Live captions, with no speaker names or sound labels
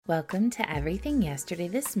Welcome to Everything Yesterday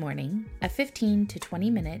This Morning, a 15 to 20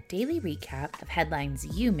 minute daily recap of headlines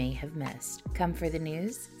you may have missed. Come for the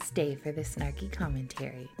news, stay for the snarky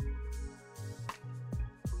commentary.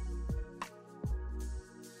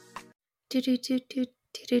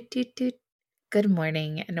 Good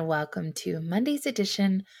morning and welcome to Monday's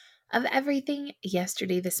edition of Everything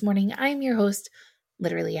Yesterday This Morning. I'm your host,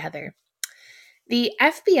 literally Heather. The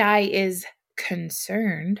FBI is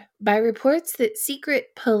concerned by reports that secret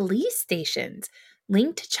police stations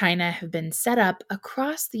linked to China have been set up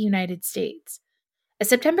across the United States. A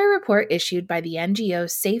September report issued by the NGO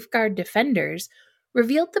Safeguard Defenders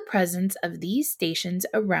revealed the presence of these stations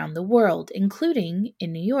around the world, including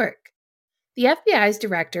in New York. The FBI's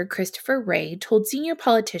director, Christopher Wray, told senior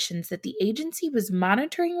politicians that the agency was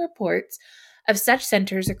monitoring reports of such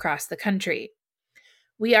centers across the country.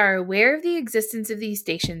 "We are aware of the existence of these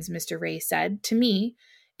stations," Mr. Wray said. "To me,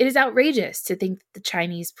 it is outrageous to think that the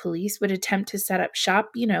Chinese police would attempt to set up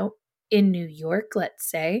shop, in New York, let's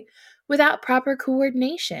say, without proper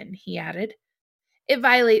coordination," he added. "It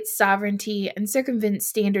violates sovereignty and circumvents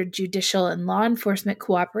standard judicial and law enforcement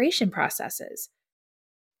cooperation processes."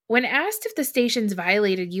 When asked if the stations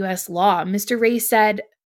violated U.S. law, Mr. Wray said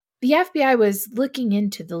the FBI was looking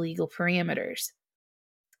into the legal parameters.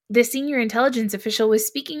 The senior intelligence official was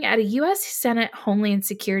speaking at a U.S. Senate Homeland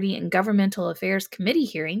Security and Governmental Affairs Committee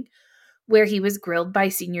hearing where he was grilled by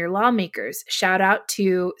senior lawmakers. Shout out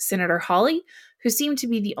to Senator Hawley, who seemed to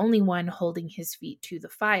be the only one holding his feet to the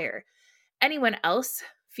fire. Anyone else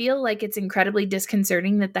feel like it's incredibly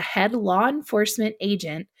disconcerting that the head law enforcement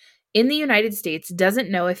agent in the United States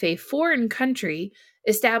doesn't know if a foreign country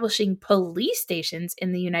establishing police stations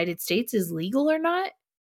in the United States is legal or not?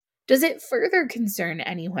 Does it further concern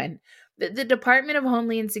anyone that the Department of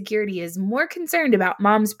Homeland Security is more concerned about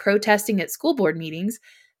moms protesting at school board meetings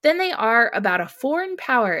than they are about a foreign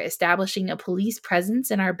power establishing a police presence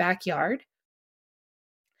in our backyard?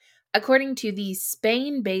 According to the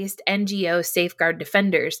Spain-based NGO Safeguard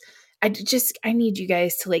Defenders, I need you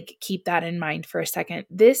guys to keep that in mind for a second.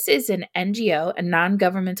 This is an NGO, a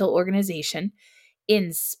non-governmental organization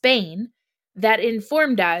in Spain that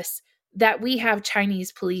informed us that we have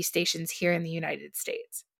Chinese police stations here in the United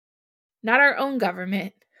States. Not our own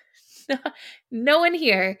government. No one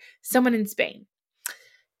here, someone in Spain.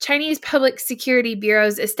 Chinese public security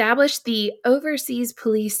bureaus established the overseas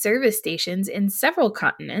police service stations in several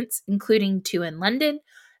continents, including 2 in London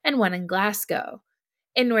and 1 in Glasgow.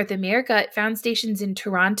 In North America, it found stations in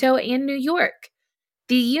Toronto and New York.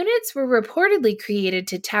 The units were reportedly created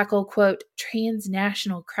to tackle, quote,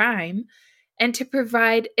 transnational crime, and to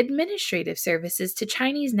provide administrative services to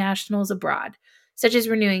Chinese nationals abroad, such as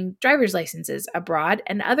renewing driver's licenses abroad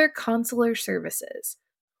and other consular services.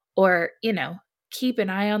 Or, keep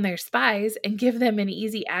an eye on their spies and give them an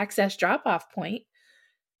easy access drop-off point.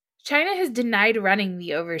 China has denied running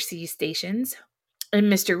the overseas stations,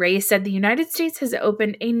 and Mr. Wray said the United States has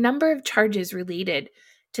opened a number of charges related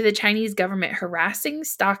to the Chinese government harassing,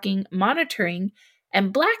 stalking, monitoring,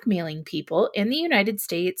 and blackmailing people in the United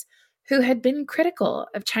States who had been critical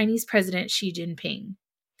of Chinese President Xi Jinping.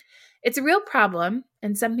 It's a real problem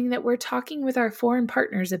and something that we're talking with our foreign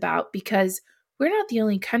partners about because we're not the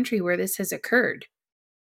only country where this has occurred.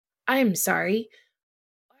 I'm sorry.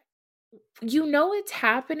 You know it's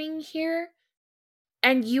happening here,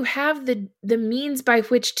 and you have the means by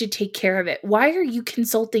which to take care of it. Why are you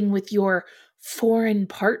consulting with your foreign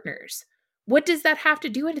partners? What does that have to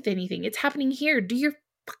do with anything? It's happening here. Do your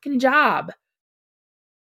fucking job.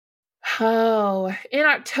 Oh, in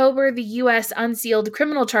October, the U.S. unsealed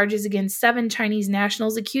criminal charges against 7 Chinese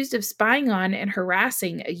nationals accused of spying on and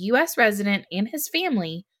harassing a U.S. resident and his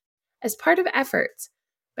family as part of efforts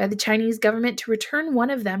by the Chinese government to return one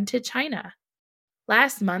of them to China.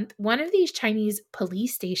 Last month, one of these Chinese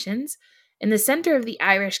police stations in the center of the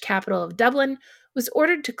Irish capital of Dublin was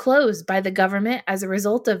ordered to close by the government as a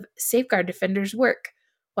result of Safeguard Defenders' work,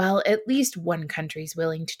 while at least one country is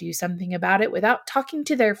willing to do something about it without talking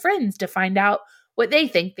to their friends to find out what they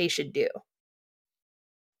think they should do.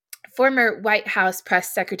 Former White House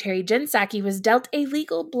Press Secretary Jen Psaki was dealt a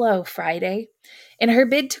legal blow Friday in her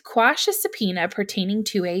bid to quash a subpoena pertaining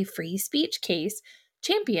to a free speech case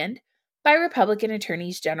championed by Republican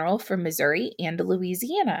attorneys general from Missouri and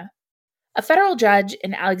Louisiana. A federal judge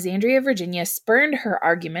in Alexandria, Virginia, spurned her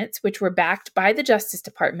arguments, which were backed by the Justice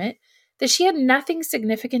Department, that she had nothing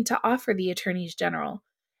significant to offer the attorneys general,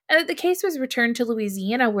 and that the case was returned to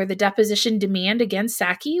Louisiana, where the deposition demand against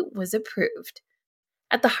Psaki was approved.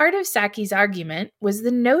 At the heart of Psaki's argument was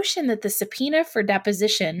the notion that the subpoena for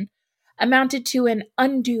deposition amounted to an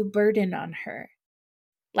undue burden on her.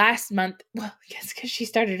 Last month, well, I guess because she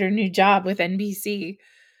started her new job with NBC.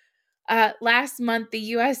 Last month, the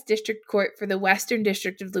U.S. District Court for the Western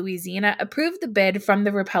District of Louisiana approved the bid from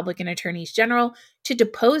the Republican attorneys general to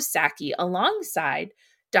depose Psaki alongside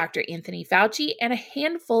Dr. Anthony Fauci and a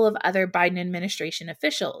handful of other Biden administration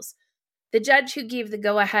officials. The judge who gave the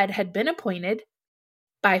go-ahead had been appointed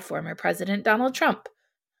by former President Donald Trump.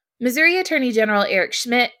 Missouri Attorney General Eric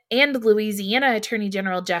Schmidt and Louisiana Attorney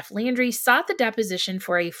General Jeff Landry sought the deposition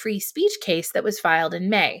for a free speech case that was filed in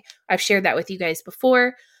May. I've shared that with you guys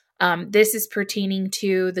before. This is pertaining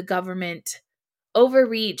to the government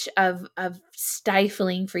overreach of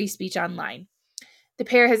stifling free speech online. The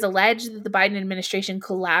pair has alleged that the Biden administration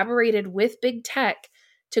collaborated with big tech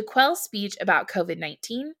to quell speech about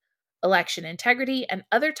COVID-19, election integrity, and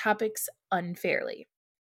other topics unfairly.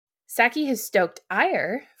 Psaki has stoked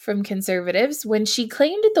ire from conservatives when she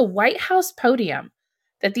claimed at the White House podium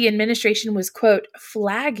that the administration was, quote,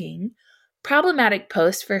 flagging problematic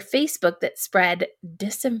posts for Facebook that spread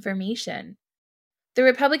disinformation. The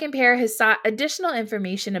Republican pair has sought additional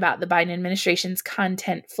information about the Biden administration's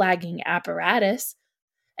content flagging apparatus,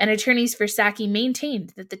 and attorneys for Psaki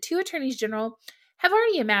maintained that the two attorneys general have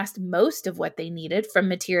already amassed most of what they needed from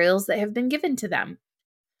materials that have been given to them.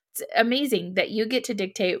 It's amazing that you get to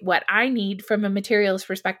dictate what I need from a materials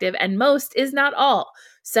perspective, and most is not all.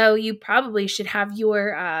 So you probably should have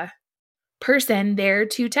your person there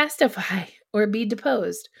to testify or be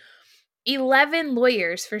deposed. 11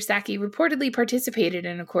 lawyers for Psaki reportedly participated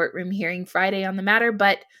in a courtroom hearing Friday on the matter,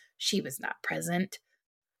 but she was not present.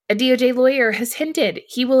 A DOJ lawyer has hinted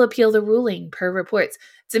he will appeal the ruling, per reports.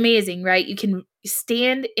 It's amazing, right? You can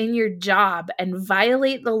stand in your job and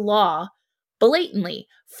violate the law blatantly,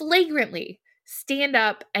 flagrantly, stand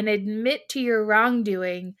up and admit to your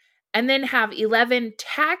wrongdoing, and then have 11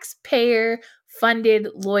 taxpayer-funded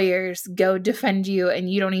lawyers go defend you,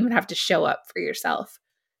 and you don't even have to show up for yourself.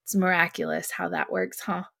 It's miraculous how that works,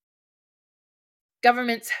 huh?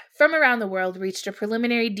 Governments from around the world reached a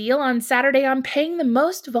preliminary deal on Saturday on paying the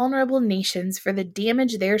most vulnerable nations for the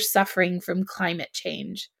damage they're suffering from climate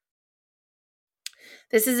change.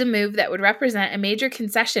 This is a move that would represent a major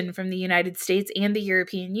concession from the United States and the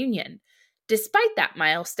European Union. Despite that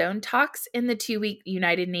milestone, talks in the 2-week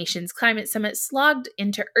United Nations Climate Summit slogged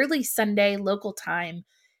into early Sunday local time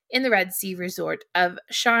in the Red Sea resort of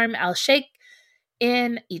Sharm el-Sheikh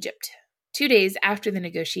in Egypt. 2 days after the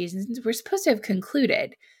negotiations were supposed to have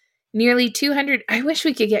concluded, nearly 200, I wish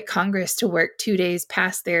we could get Congress to work 2 days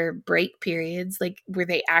past their break periods, like where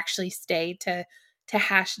they actually stay to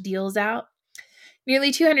hash deals out.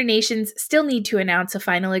 Nearly 200 nations still need to announce a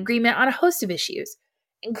final agreement on a host of issues,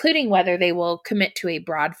 including whether they will commit to a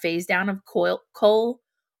broad phase down of coal,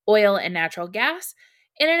 oil, and natural gas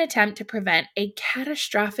in an attempt to prevent a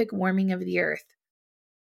catastrophic warming of the earth.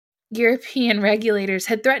 European regulators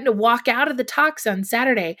had threatened to walk out of the talks on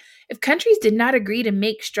Saturday if countries did not agree to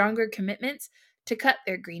make stronger commitments to cut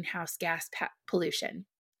their greenhouse gas pollution.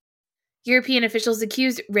 European officials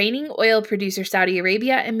accused reigning oil producer Saudi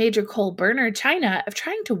Arabia and major coal burner China of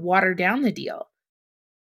trying to water down the deal.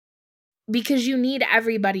 Because you need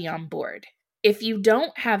everybody on board. If you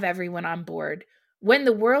don't have everyone on board, when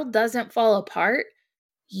the world doesn't fall apart,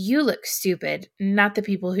 you look stupid, not the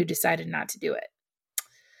people who decided not to do it.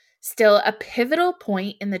 Still, a pivotal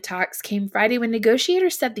point in the talks came Friday when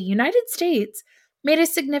negotiators said the United States made a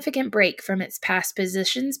significant break from its past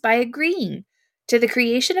positions by agreeing to the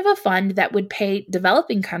creation of a fund that would pay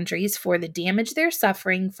developing countries for the damage they're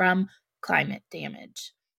suffering from climate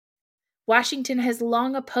damage. Washington has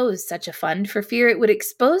long opposed such a fund for fear it would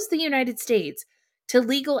expose the United States to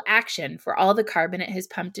legal action for all the carbon it has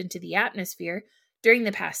pumped into the atmosphere during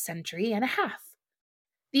the past century and a half.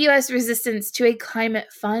 The U.S. resistance to a climate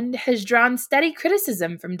fund has drawn steady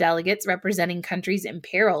criticism from delegates representing countries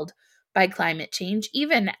imperiled by climate change,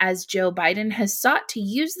 even as Joe Biden has sought to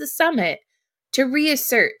use the summit to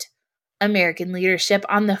reassert American leadership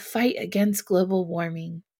on the fight against global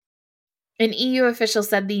warming. An EU official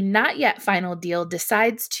said the not yet final deal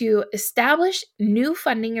decides to establish new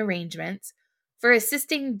funding arrangements for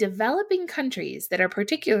assisting developing countries that are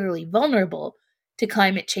particularly vulnerable to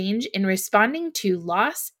climate change in responding to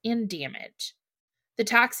loss and damage. The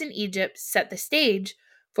talks in Egypt set the stage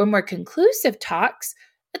for more conclusive talks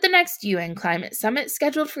at the next UN Climate Summit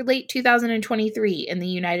scheduled for late 2023 in the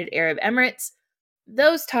United Arab Emirates.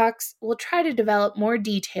 Those talks will try to develop more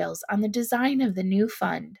details on the design of the new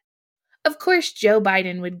fund. Of course, Joe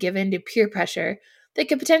Biden would give in to peer pressure that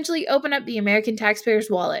could potentially open up the American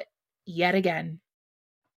taxpayer's wallet yet again.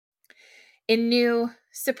 In new,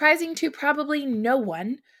 surprising to probably no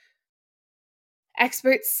one,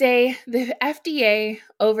 Experts say the FDA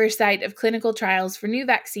oversight of clinical trials for new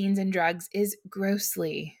vaccines and drugs is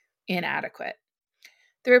grossly inadequate.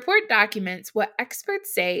 The report documents what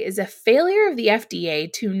experts say is a failure of the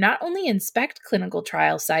FDA to not only inspect clinical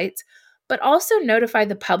trial sites, but also notify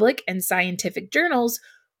the public and scientific journals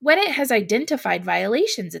when it has identified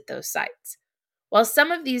violations at those sites. While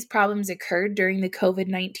some of these problems occurred during the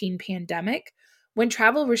COVID-19 pandemic, when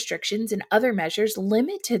travel restrictions and other measures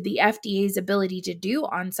limited the FDA's ability to do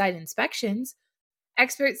on site inspections,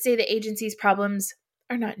 experts say the agency's problems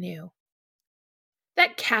are not new.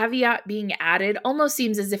 That caveat being added almost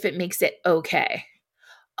seems as if it makes it okay.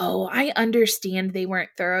 Oh, I understand they weren't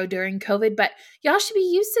thorough during COVID, but y'all should be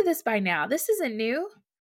used to this by now. This isn't new.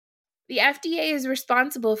 The FDA is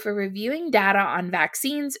responsible for reviewing data on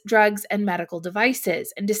vaccines, drugs, and medical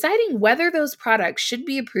devices and deciding whether those products should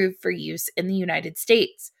be approved for use in the United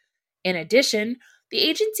States. In addition, the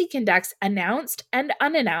agency conducts announced and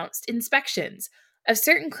unannounced inspections of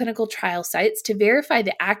certain clinical trial sites to verify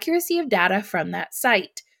the accuracy of data from that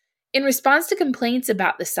site. In response to complaints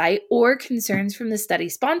about the site or concerns from the study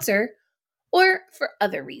sponsor, or for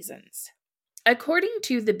other reasons. According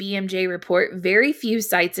to the BMJ report, very few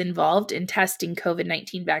sites involved in testing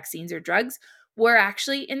COVID-19 vaccines or drugs were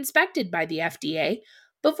actually inspected by the FDA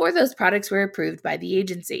before those products were approved by the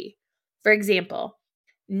agency. For example,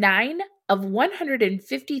 9 of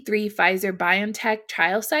 153 Pfizer BioNTech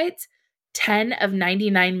trial sites, 10 of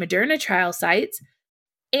 99 Moderna trial sites,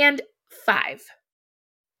 and 5,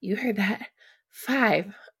 you heard that,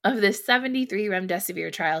 5 of the 73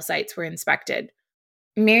 Remdesivir trial sites were inspected.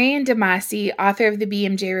 Marian Damasi, author of the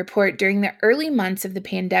BMJ report, during the early months of the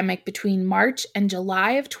pandemic between March and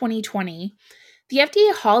July of 2020, the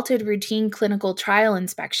FDA halted routine clinical trial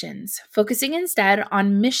inspections, focusing instead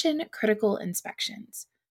on mission-critical inspections.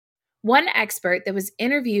 One expert that was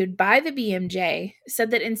interviewed by the BMJ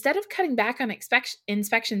said that instead of cutting back on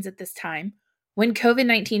inspections at this time, when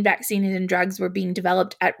COVID-19 vaccines and drugs were being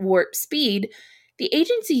developed at warp speed, the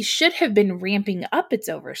agency should have been ramping up its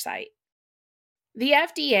oversight. The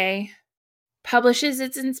FDA publishes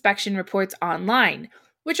its inspection reports online,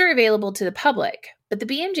 which are available to the public, but the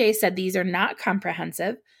BMJ said these are not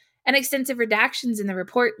comprehensive, and extensive redactions in the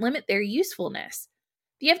report limit their usefulness.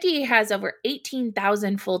 The FDA has over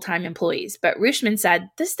 18,000 full-time employees, but Rushman said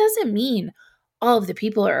this doesn't mean all of the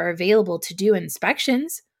people are available to do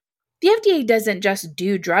inspections. The FDA doesn't just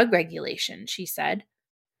do drug regulation, she said.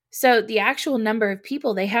 So the actual number of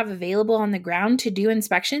people they have available on the ground to do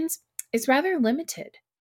inspections is rather limited.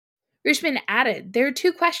 Rushman added, there are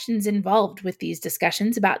 2 questions involved with these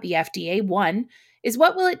discussions about the FDA. One is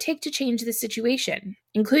what will it take to change the situation,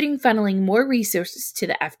 including funneling more resources to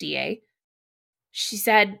the FDA. She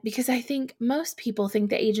said, because I think most people think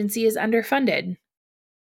the agency is underfunded.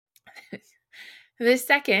 The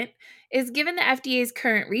second is given the FDA's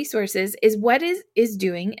current resources, is what is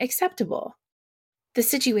doing acceptable. The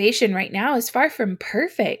situation right now is far from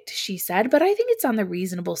perfect, she said, but I think it's on the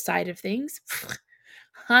reasonable side of things.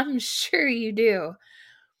 I'm sure you do.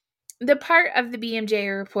 The part of the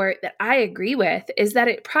BMJ report that I agree with is that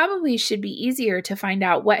it probably should be easier to find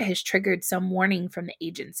out what has triggered some warning from the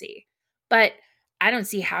agency. But I don't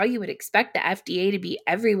see how you would expect the FDA to be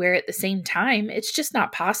everywhere at the same time. It's just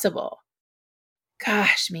not possible.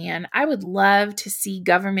 Gosh, man, I would love to see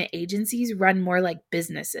government agencies run more like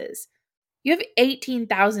businesses. You have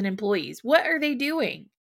 18,000 employees. What are they doing?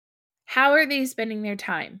 How are they spending their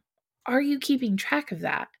time? Are you keeping track of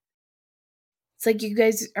that? It's like you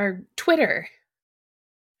guys are Twitter.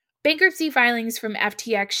 Bankruptcy filings from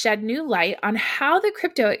FTX shed new light on how the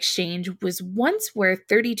crypto exchange was once worth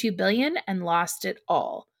 $32 billion and lost it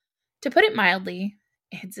all. To put it mildly,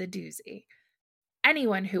 it's a doozy.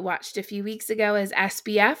 Anyone who watched a few weeks ago as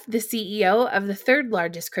SBF, the CEO of the third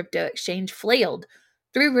largest crypto exchange, flailed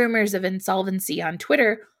through rumors of insolvency on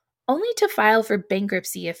Twitter, only to file for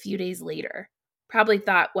bankruptcy a few days later. Probably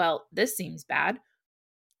thought, well, this seems bad.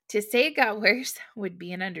 To say it got worse would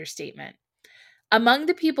be an understatement. Among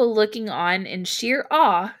the people looking on in sheer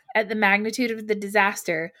awe at the magnitude of the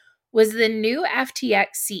disaster was the new FTX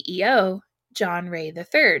CEO, John Ray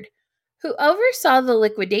III, who oversaw the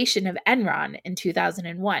liquidation of Enron in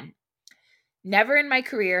 2001. Never in my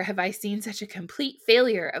career have I seen such a complete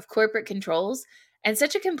failure of corporate controls and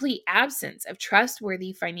such a complete absence of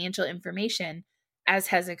trustworthy financial information as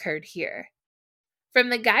has occurred here.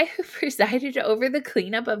 From the guy who presided over the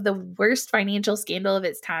cleanup of the worst financial scandal of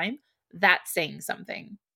its time, that's saying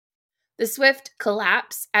something. The swift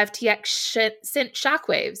collapse FTX sent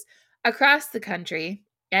shockwaves across the country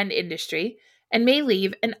and industry and may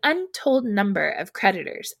leave an untold number of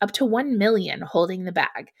creditors, up to 1 million, holding the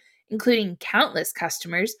bag, including countless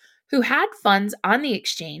customers who had funds on the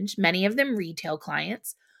exchange, many of them retail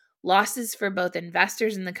clients. Losses for both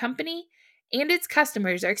investors in the company and its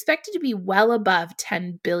customers are expected to be well above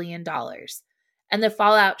 $10 billion. And the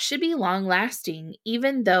fallout should be long-lasting,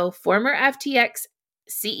 even though former FTX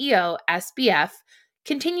CEO SBF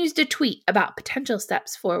continues to tweet about potential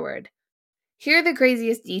steps forward. Here are the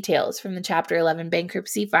craziest details from the Chapter 11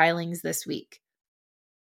 bankruptcy filings this week.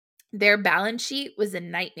 Their balance sheet was a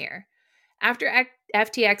nightmare. After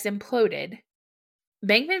FTX imploded,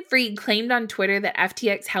 Bankman-Fried claimed on Twitter that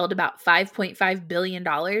FTX held about $5.5 billion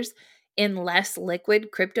in less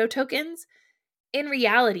liquid crypto tokens. In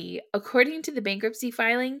reality, according to the bankruptcy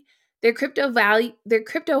filing, their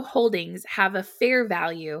crypto holdings have a fair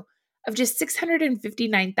value of just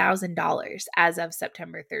 $659,000 as of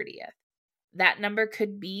September 30th. That number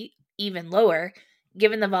could be even lower,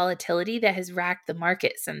 given the volatility that has racked the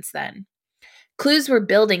market since then. Clues were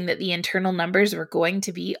building that the internal numbers were going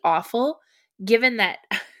to be awful, given that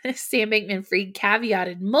Sam Bankman-Fried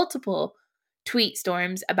caveated multiple tweet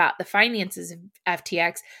storms about the finances of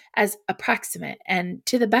FTX as approximate and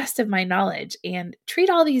to the best of my knowledge, and treat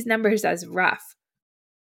all these numbers as rough.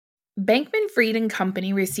 Bankman-Fried and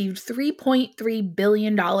Company received $3.3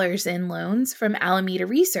 billion in loans from Alameda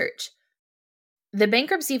Research. The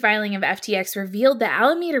bankruptcy filing of FTX revealed that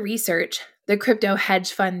Alameda Research, the crypto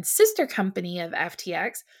hedge fund sister company of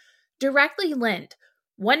FTX, directly lent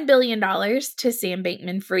 $1 billion to Sam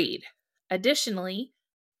Bankman-Fried. Additionally,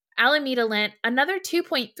 Alameda lent another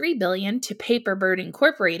 $2.3 billion to Paperbird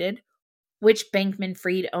Incorporated, which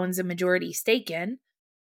Bankman-Fried owns a majority stake in.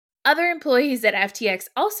 Other employees at FTX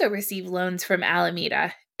also received loans from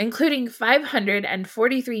Alameda, including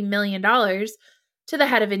 $543 million to the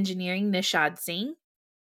head of engineering, Nishad Singh,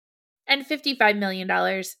 and $55 million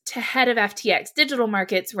to head of FTX Digital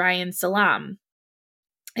Markets, Ryan Salam.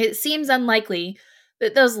 It seems unlikely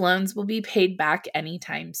that those loans will be paid back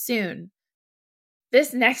anytime soon.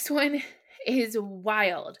 This next one is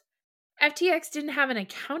wild. FTX didn't have an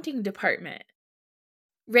accounting department.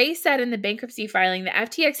 Ray said in the bankruptcy filing that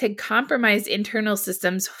FTX had compromised internal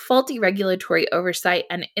systems, faulty regulatory oversight,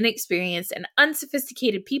 and inexperienced and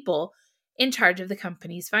unsophisticated people in charge of the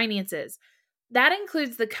company's finances. That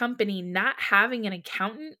includes the company not having an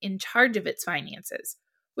accountant in charge of its finances,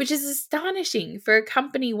 which is astonishing for a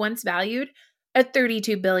company once valued at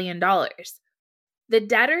 $32 billion. The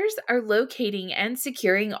debtors are locating and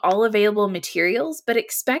securing all available materials, but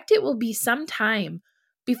expect it will be some time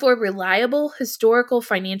before reliable historical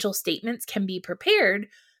financial statements can be prepared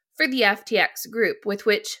for the FTX group, with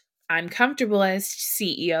which I'm comfortable as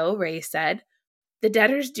CEO, Ray said. The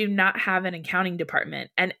debtors do not have an accounting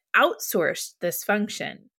department and outsourced this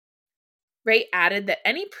function. Ray added that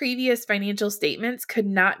any previous financial statements could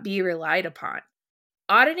not be relied upon.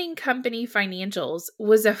 Auditing company financials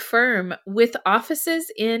was a firm with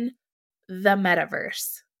offices in the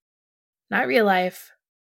metaverse. Not real life,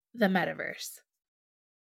 the metaverse.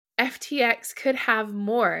 FTX could have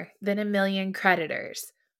more than 1 million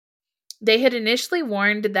creditors. They had initially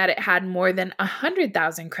warned that it had more than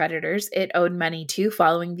 100,000 creditors it owed money to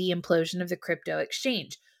following the implosion of the crypto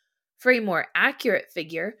exchange. For a more accurate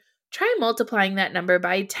figure, try multiplying that number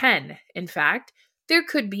by 10. In fact, there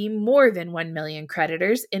could be more than 1 million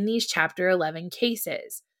creditors in these Chapter 11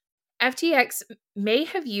 cases. FTX may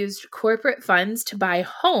have used corporate funds to buy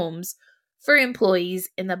homes for employees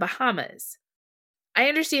in the Bahamas. I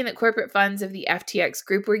understand that corporate funds of the FTX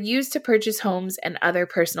group were used to purchase homes and other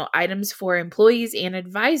personal items for employees and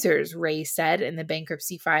advisors, Ray said in the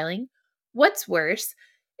bankruptcy filing. What's worse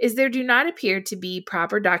is there do not appear to be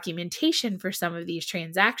proper documentation for some of these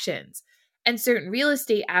transactions, and certain real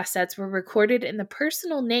estate assets were recorded in the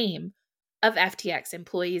personal name of FTX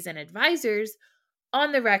employees and advisors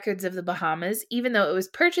on the records of the Bahamas, even though it was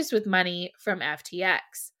purchased with money from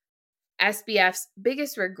FTX. SBF's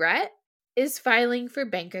biggest regret is filing for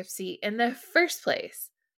bankruptcy in the first place.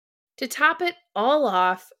 To top it all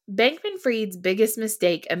off, Bankman-Fried's biggest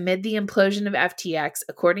mistake amid the implosion of FTX,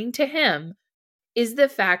 according to him, is the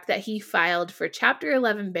fact that he filed for Chapter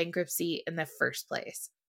 11 bankruptcy in the first place.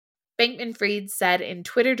 Bankman-Fried said in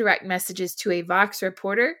Twitter direct messages to a Vox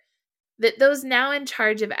reporter that those now in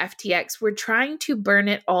charge of FTX were trying to burn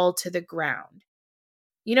it all to the ground.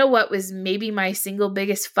 You know what was maybe my single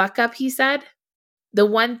biggest fuck up, he said? The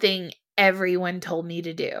one thing everyone told me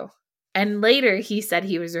to do. And later he said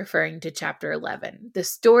he was referring to Chapter 11. The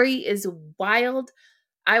story is wild.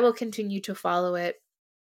 I will continue to follow it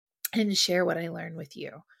and share what I learned with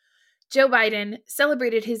you. Joe Biden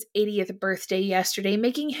celebrated his 80th birthday yesterday,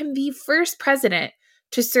 making him the first president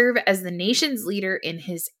to serve as the nation's leader in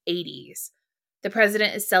his 80s. The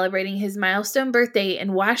president is celebrating his milestone birthday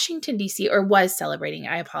in Washington, D.C., or was celebrating,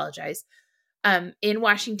 I apologize, in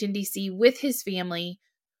Washington, D.C. with his family.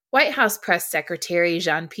 White House Press Secretary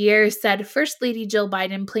Jean-Pierre said First Lady Jill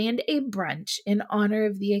Biden planned a brunch in honor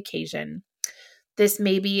of the occasion. This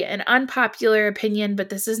may be an unpopular opinion, but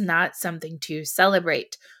this is not something to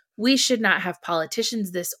celebrate. We should not have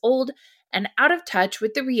politicians this old and out of touch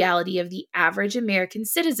with the reality of the average American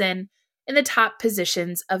citizen in the top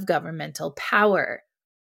positions of governmental power.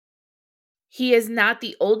 He is not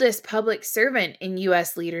the oldest public servant in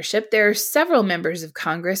U.S. leadership. There are several members of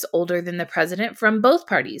Congress older than the president from both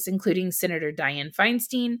parties, including Senator Dianne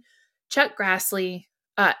Feinstein, Chuck Grassley.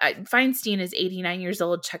 Feinstein is 89 years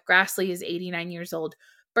old. Chuck Grassley is 89 years old.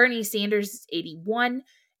 Bernie Sanders is 81.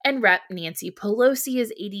 And Rep. Nancy Pelosi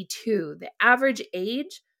is 82. The average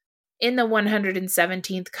age in the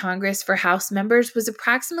 117th Congress for House members was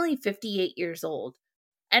approximately 58 years old.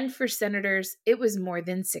 And for senators, it was more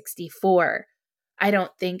than 64. I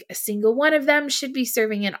don't think a single one of them should be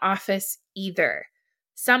serving in office either.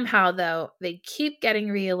 Somehow, though, they keep getting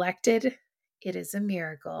reelected. It is a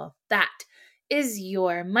miracle. That is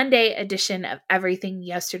your Monday edition of Everything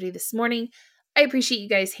Yesterday This Morning. I appreciate you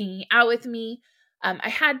guys hanging out with me. I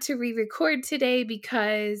had to re-record today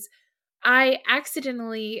because I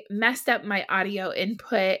accidentally messed up my audio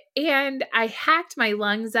input and I hacked my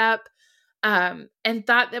lungs up and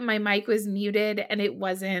thought that my mic was muted and it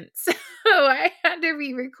wasn't. So I had to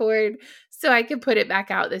re-record so I could put it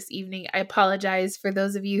back out this evening. I apologize for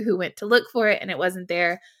those of you who went to look for it and it wasn't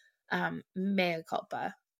there. Mea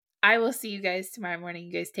culpa. I will see you guys tomorrow morning.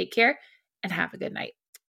 You guys take care and have a good night.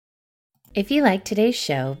 If you like today's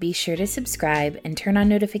show, be sure to subscribe and turn on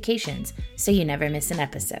notifications so you never miss an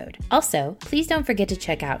episode. Also, please don't forget to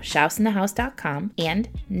check out shouseinthehouse.com and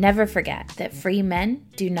never forget that free men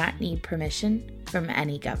do not need permission from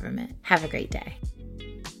any government. Have a great day.